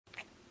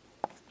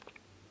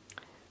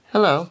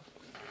Hello,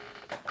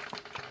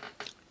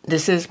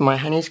 this is My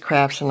Honey's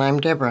Crafts and I'm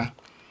Debra,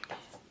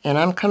 and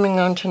I'm coming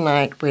on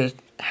tonight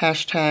with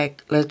hashtag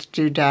Let's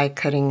Do Die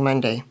Cutting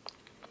Monday.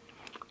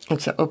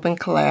 It's an open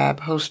collab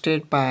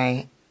hosted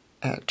by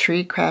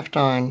Tree Craft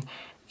On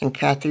and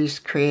Kathy's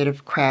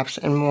Creative Crafts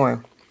and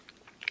more.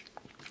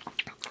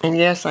 And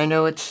yes, I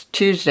know it's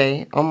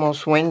Tuesday,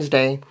 almost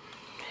Wednesday,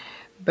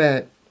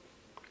 but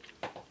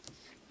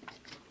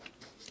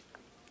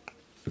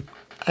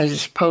I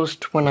just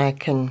post when I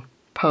can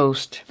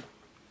post.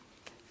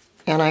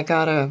 And I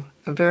got a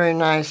very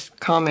nice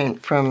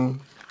comment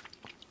from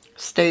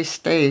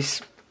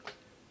Stace.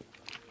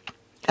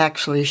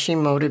 Actually, she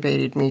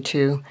motivated me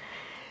to.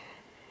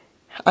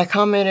 I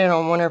commented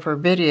on one of her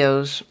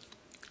videos,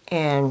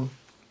 and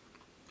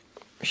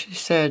she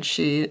said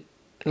she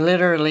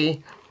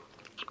literally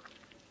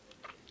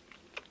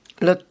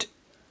looked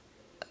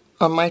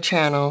on my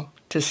channel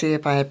to see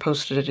if I had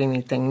posted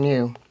anything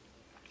new.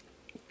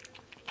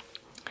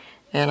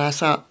 And I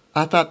thought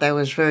that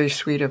was very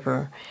sweet of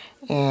her.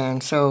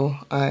 And so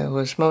I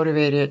was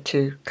motivated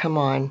to come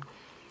on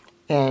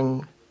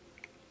and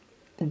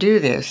do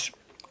this.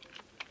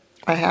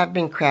 I have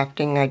been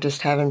crafting, I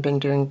just haven't been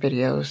doing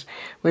videos.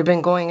 We've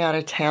been going out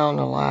of town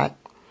a lot,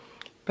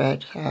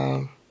 but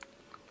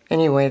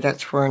anyway,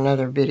 that's for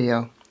another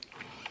video.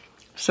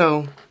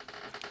 So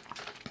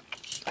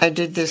I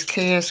did this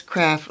KS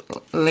Craft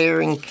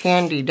layering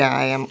candy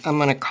die, I'm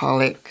going to call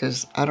it,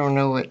 because I don't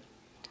know what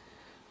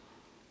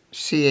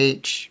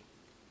CH ...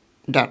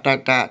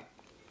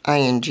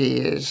 ING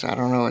is. I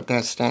don't know what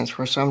that stands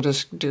for, so I'm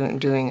just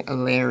doing a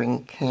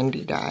layering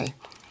candy die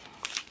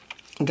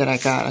that I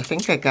got. I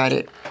think I got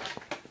it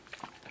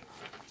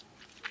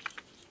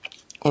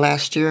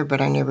last year, but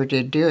I never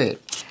did do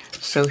it.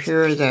 So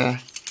here are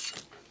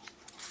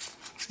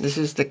this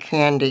is the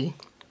candy.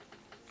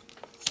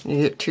 You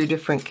get two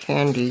different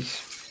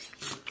candies.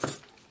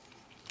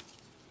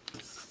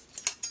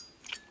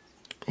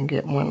 You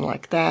get one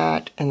like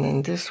that, and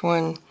then this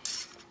one,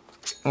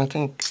 I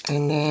think,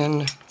 and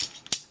then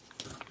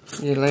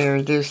you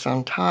layer this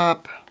on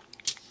top,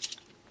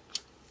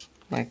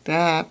 like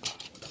that.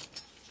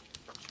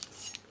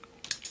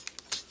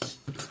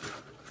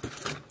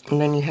 And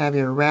then you have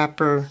your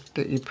wrapper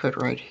that you put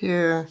right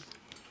here.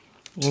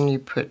 Then you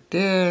put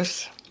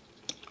this.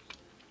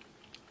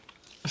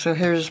 So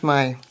here's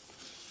my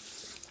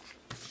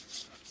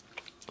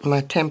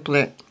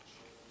template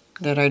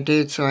that I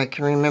did so I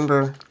can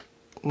remember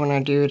when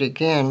I do it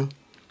again.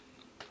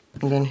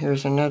 And then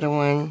here's another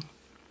one.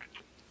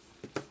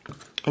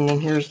 And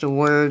then here's the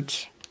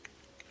words,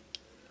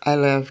 I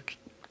love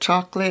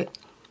chocolate.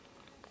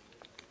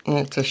 And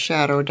it's a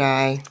shadow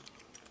die.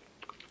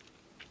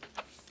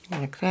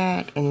 Like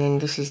that. And then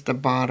this is the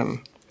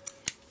bottom.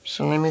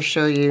 So let me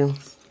show you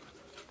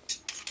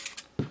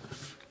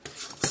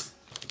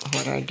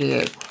what I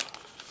did.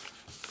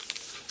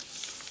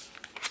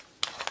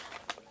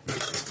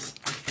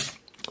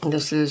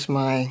 This is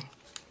my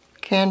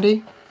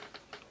candy.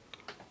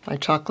 My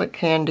chocolate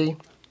candy.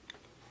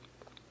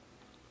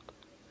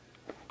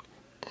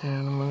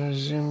 And I'm going to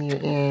zoom you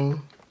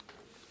in.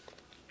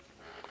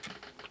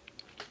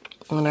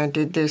 When I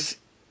did this,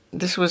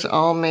 this was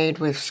all made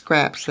with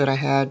scraps that I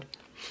had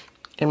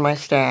in my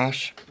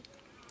stash.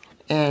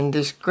 And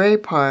this gray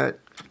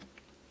part,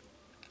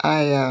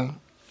 I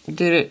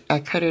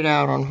cut it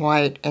out on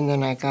white, and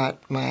then I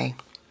got my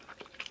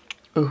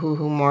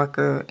Uhuhu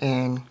marker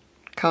and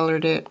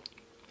colored it.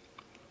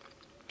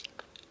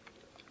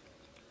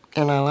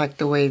 And I like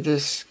the way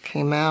this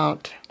came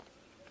out.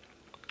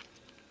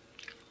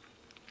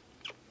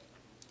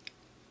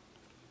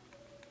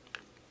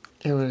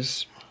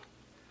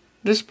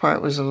 This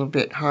part was a little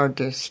bit hard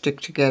to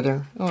stick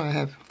together. Oh, I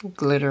have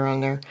glitter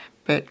on there.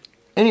 But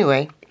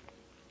anyway,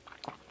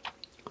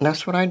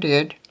 that's what I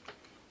did.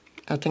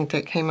 I think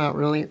that came out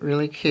really,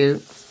 really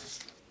cute.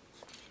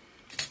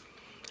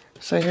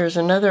 So here's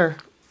another.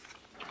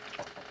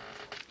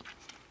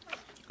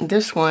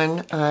 This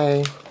one,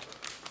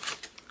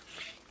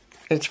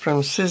 it's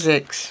from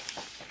Sizzix.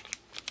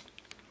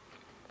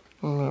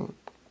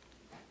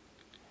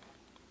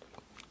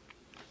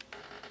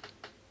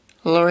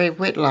 Lori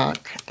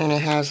Whitlock, and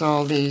it has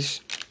all these,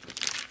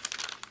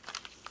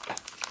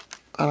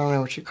 I don't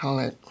know what you call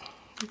it,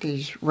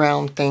 these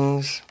round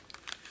things,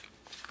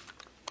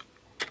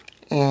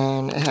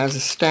 and it has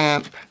a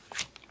stamp,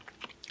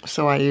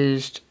 so I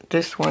used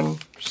this one.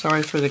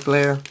 Sorry for the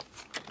glare.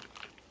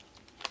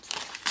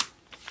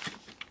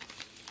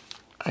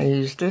 I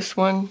used this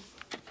one,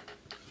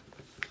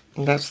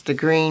 and that's the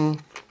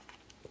green,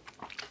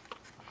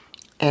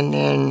 and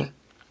then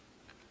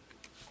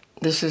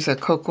this is a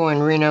Coco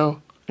and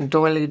Reno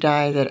doily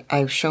die that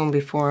I've shown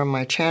before on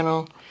my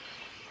channel.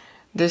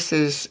 This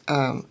is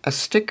a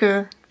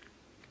sticker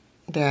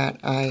that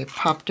I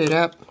popped it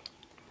up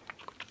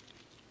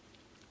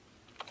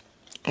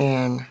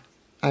and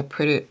I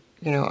put it,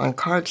 on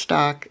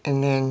cardstock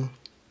and then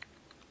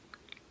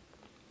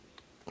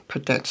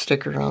put that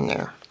sticker on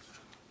there.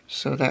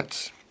 So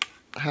that's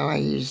how I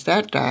use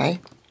that die.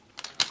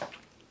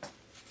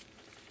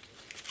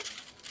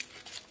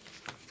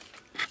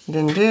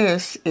 Then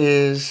this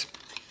is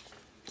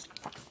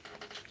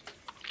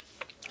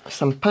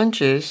some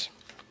punches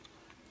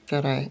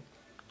that I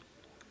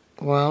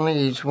only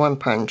use one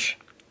punch.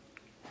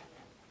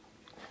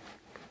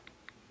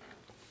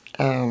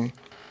 The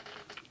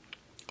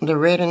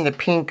red and the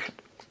pink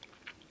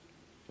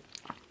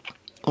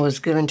was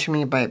given to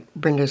me by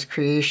Brenda's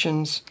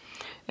Creations,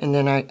 and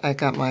then I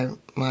got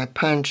my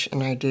punch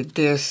and I did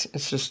this.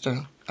 It's just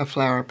a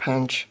flower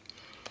punch.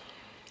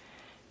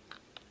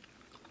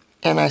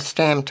 And I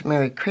stamped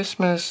Merry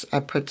Christmas. I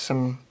put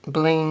some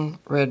bling,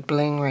 red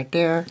bling right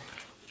there.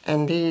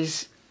 And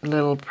these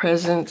little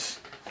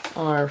presents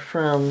are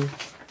from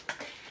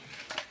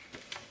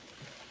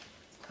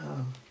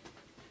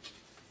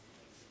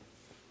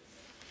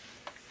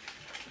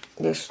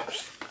this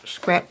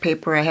scrap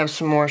paper. I have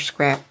some more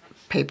scrap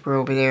paper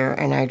over there,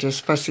 and I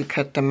just fussy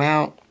cut them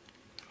out.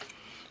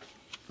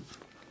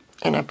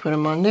 And I put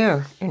them on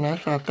there, and I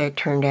thought that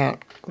turned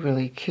out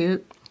really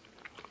cute.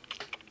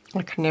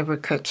 I could never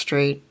cut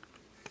straight,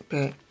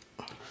 but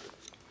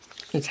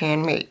it's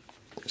handmade.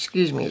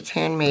 Excuse me, it's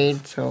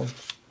handmade, so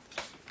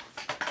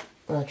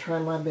I'll try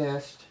my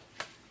best.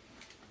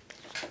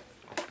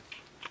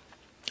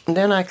 And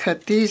then I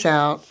cut these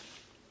out,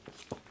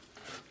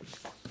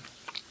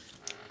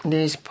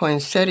 these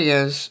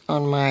poinsettias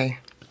on my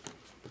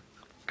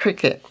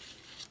Cricut.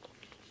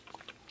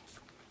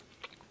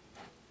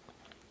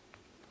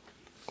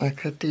 I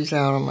cut these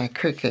out on my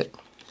Cricut.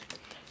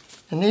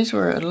 And these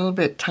were a little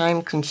bit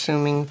time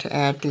consuming to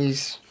add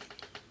these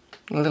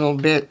little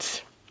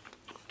bits.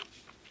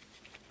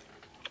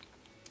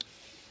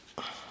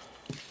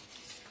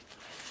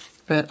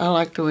 But I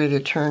like the way they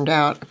turned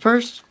out. At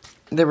first,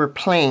 they were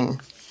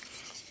plain.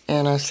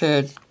 And I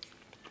said,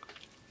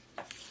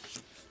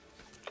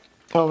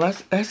 well,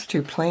 that's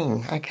too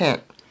plain. I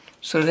can't.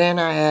 So then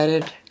I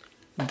added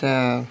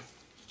the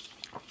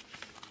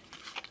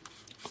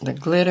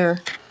glitter.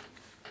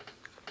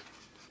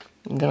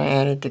 And then I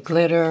added the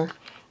glitter.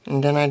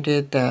 And then I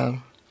did the,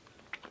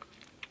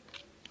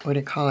 what do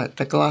you call it?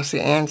 The glossy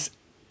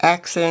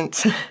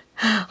accents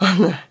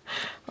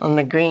on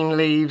the green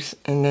leaves.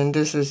 And then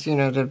this is, you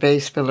know, the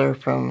vase filler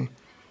from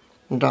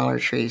Dollar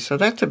Tree. So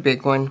that's a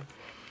big one.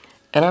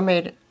 And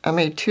I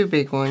made two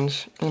big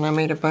ones, and I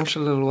made a bunch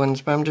of little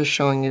ones, but I'm just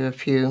showing you a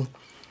few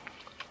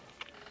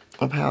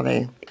of how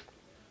they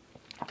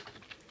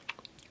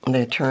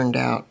turned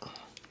out.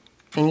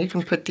 And you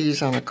can put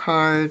these on a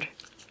card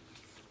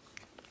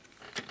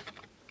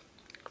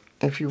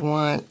if you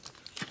want,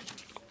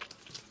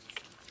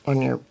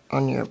 on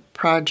your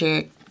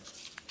project.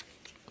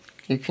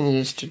 You can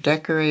use to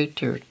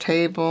decorate your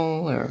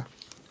table, or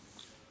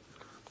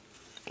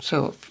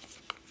so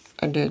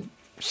I did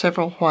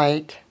several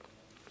white.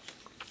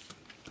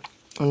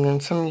 And then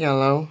some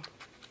yellow.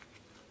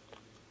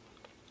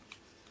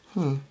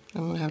 I'm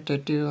going to have to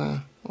do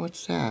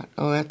what's that?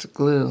 Oh, that's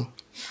glue.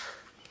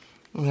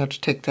 I'm going to have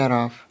to take that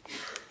off.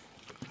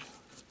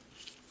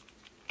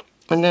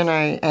 And then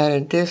I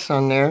added this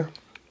on there.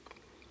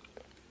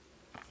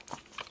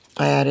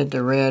 I added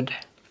the red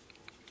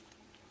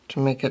to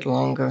make it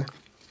longer.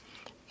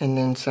 And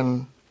then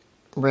some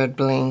red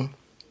bling.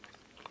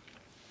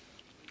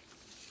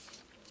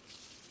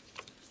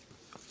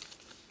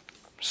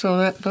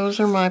 So those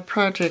are my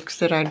projects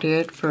that I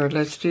did for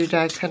Let's Do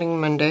Die Cutting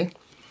Monday.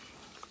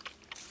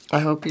 I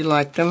hope you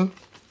liked them.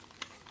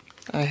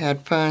 I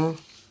had fun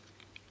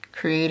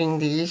creating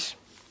these.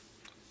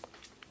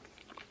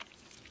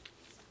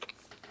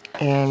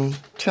 And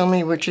tell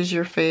me which is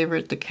your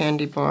favorite, the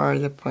candy bar,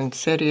 the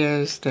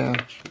poinsettias,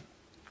 the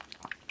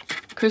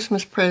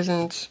Christmas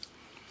presents,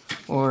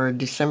 or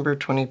December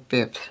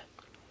 25th.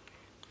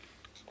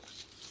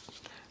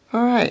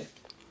 Alright,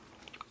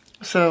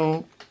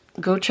 so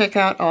go check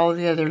out all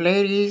the other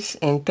ladies,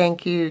 and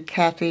thank you,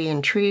 Kathy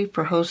and Tree,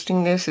 for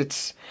hosting this.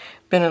 It's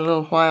been a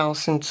little while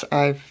since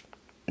I've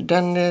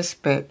done this,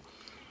 but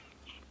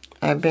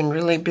I've been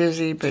really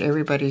busy, but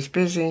everybody's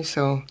busy.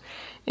 So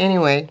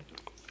anyway,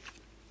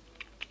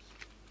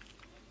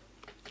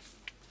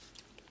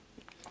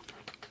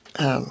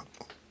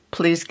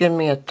 please give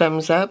me a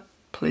thumbs up.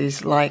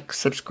 Please like,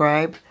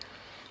 subscribe.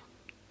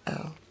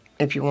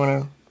 If you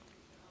want to,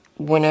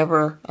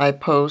 whenever I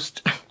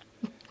post.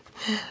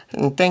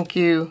 And thank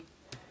you,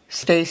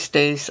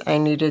 Stace. I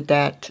needed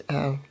that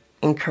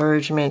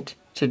encouragement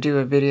to do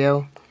a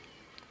video.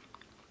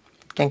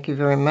 Thank you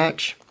very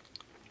much.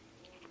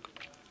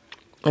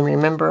 And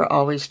remember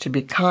always to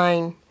be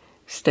kind,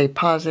 stay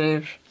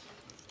positive,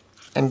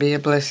 and be a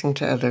blessing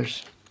to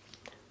others.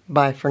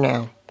 Bye for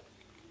now.